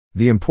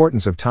The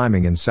importance of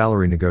timing in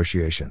salary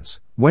negotiations.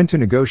 When to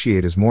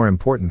negotiate is more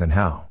important than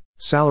how.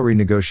 Salary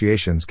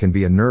negotiations can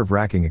be a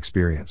nerve-wracking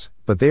experience,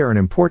 but they are an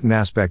important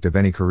aspect of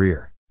any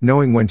career.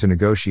 Knowing when to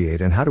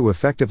negotiate and how to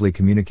effectively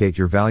communicate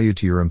your value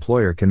to your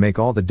employer can make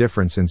all the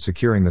difference in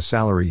securing the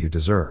salary you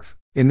deserve.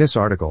 In this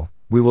article,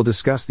 we will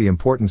discuss the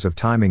importance of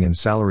timing in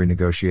salary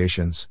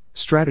negotiations,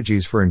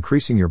 strategies for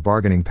increasing your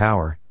bargaining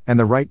power, and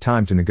the right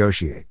time to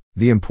negotiate.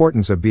 The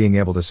importance of being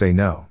able to say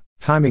no.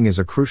 Timing is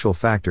a crucial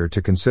factor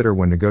to consider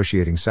when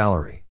negotiating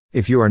salary.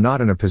 If you are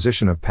not in a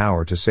position of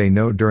power to say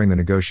no during the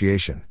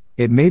negotiation,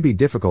 it may be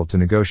difficult to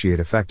negotiate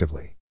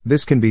effectively.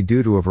 This can be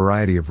due to a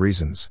variety of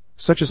reasons,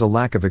 such as a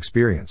lack of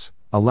experience,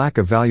 a lack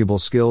of valuable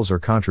skills or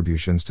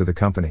contributions to the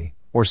company,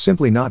 or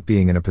simply not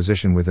being in a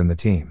position within the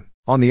team.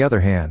 On the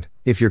other hand,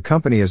 if your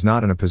company is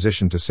not in a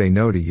position to say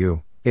no to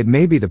you, it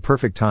may be the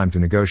perfect time to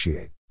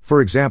negotiate. For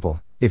example,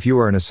 if you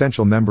are an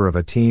essential member of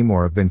a team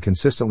or have been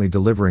consistently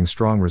delivering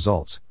strong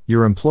results,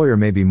 your employer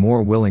may be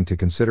more willing to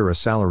consider a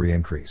salary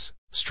increase.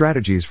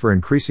 Strategies for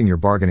increasing your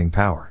bargaining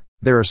power.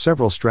 There are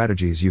several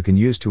strategies you can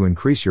use to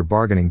increase your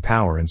bargaining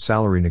power in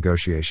salary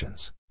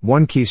negotiations.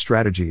 One key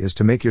strategy is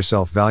to make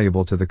yourself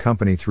valuable to the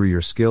company through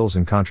your skills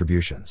and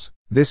contributions.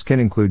 This can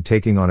include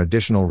taking on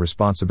additional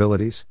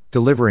responsibilities,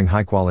 delivering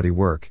high-quality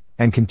work,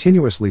 and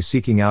continuously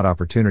seeking out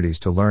opportunities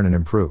to learn and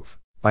improve.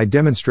 By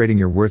demonstrating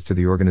your worth to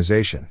the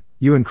organization,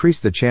 you increase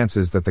the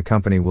chances that the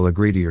company will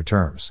agree to your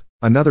terms.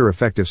 Another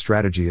effective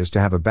strategy is to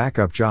have a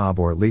backup job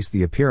or at least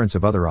the appearance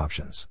of other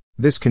options.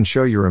 This can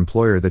show your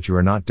employer that you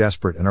are not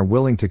desperate and are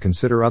willing to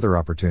consider other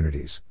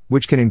opportunities,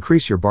 which can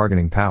increase your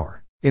bargaining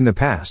power. In the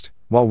past,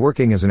 while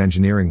working as an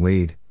engineering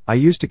lead, I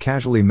used to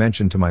casually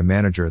mention to my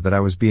manager that I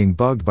was being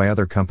bugged by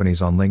other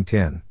companies on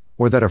LinkedIn,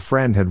 or that a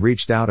friend had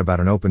reached out about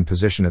an open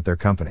position at their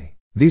company.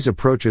 These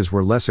approaches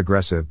were less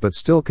aggressive but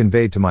still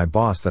conveyed to my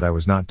boss that I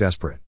was not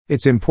desperate.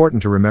 It's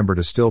important to remember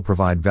to still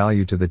provide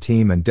value to the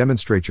team and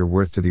demonstrate your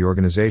worth to the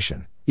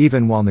organization,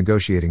 even while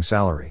negotiating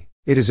salary.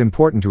 It is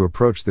important to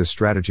approach this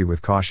strategy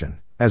with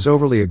caution, as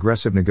overly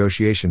aggressive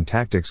negotiation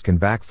tactics can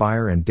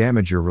backfire and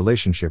damage your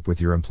relationship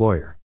with your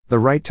employer. The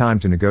right time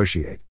to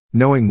negotiate.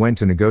 Knowing when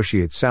to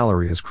negotiate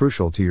salary is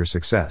crucial to your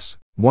success.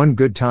 One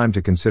good time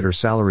to consider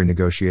salary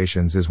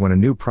negotiations is when a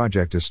new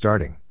project is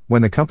starting,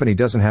 when the company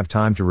doesn't have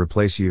time to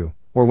replace you,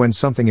 or when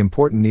something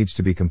important needs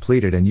to be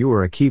completed and you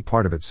are a key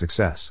part of its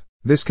success.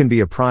 This can be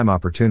a prime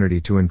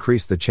opportunity to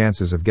increase the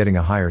chances of getting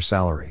a higher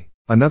salary.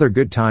 Another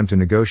good time to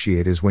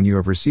negotiate is when you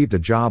have received a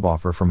job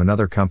offer from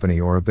another company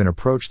or have been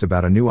approached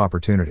about a new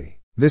opportunity.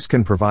 This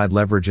can provide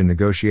leverage in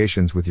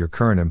negotiations with your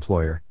current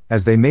employer,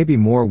 as they may be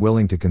more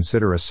willing to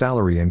consider a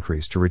salary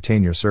increase to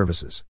retain your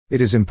services.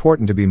 It is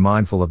important to be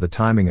mindful of the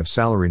timing of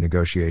salary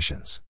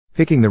negotiations.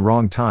 Picking the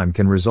wrong time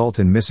can result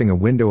in missing a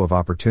window of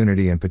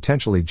opportunity and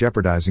potentially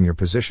jeopardizing your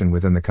position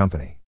within the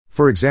company.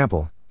 For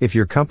example, if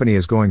your company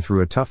is going through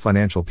a tough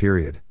financial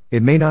period,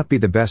 it may not be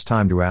the best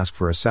time to ask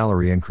for a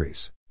salary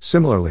increase.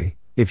 Similarly,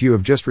 if you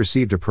have just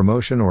received a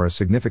promotion or a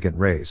significant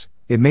raise,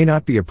 it may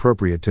not be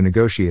appropriate to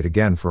negotiate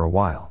again for a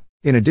while.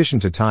 In addition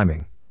to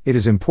timing, it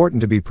is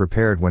important to be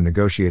prepared when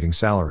negotiating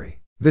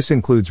salary. This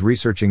includes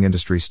researching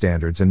industry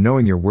standards and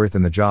knowing your worth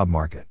in the job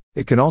market.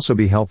 It can also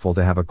be helpful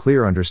to have a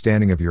clear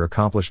understanding of your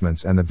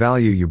accomplishments and the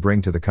value you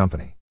bring to the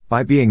company.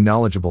 By being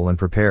knowledgeable and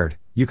prepared,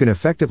 you can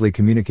effectively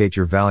communicate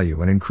your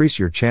value and increase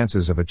your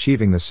chances of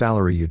achieving the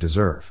salary you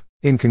deserve.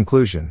 In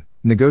conclusion,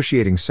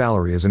 negotiating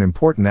salary is an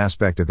important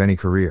aspect of any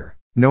career.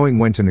 Knowing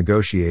when to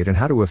negotiate and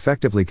how to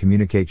effectively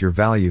communicate your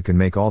value can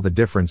make all the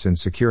difference in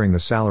securing the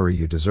salary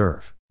you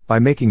deserve. By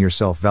making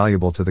yourself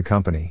valuable to the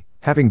company,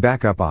 having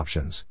backup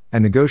options,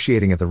 and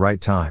negotiating at the right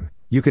time,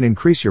 you can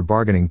increase your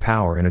bargaining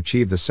power and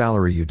achieve the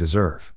salary you deserve.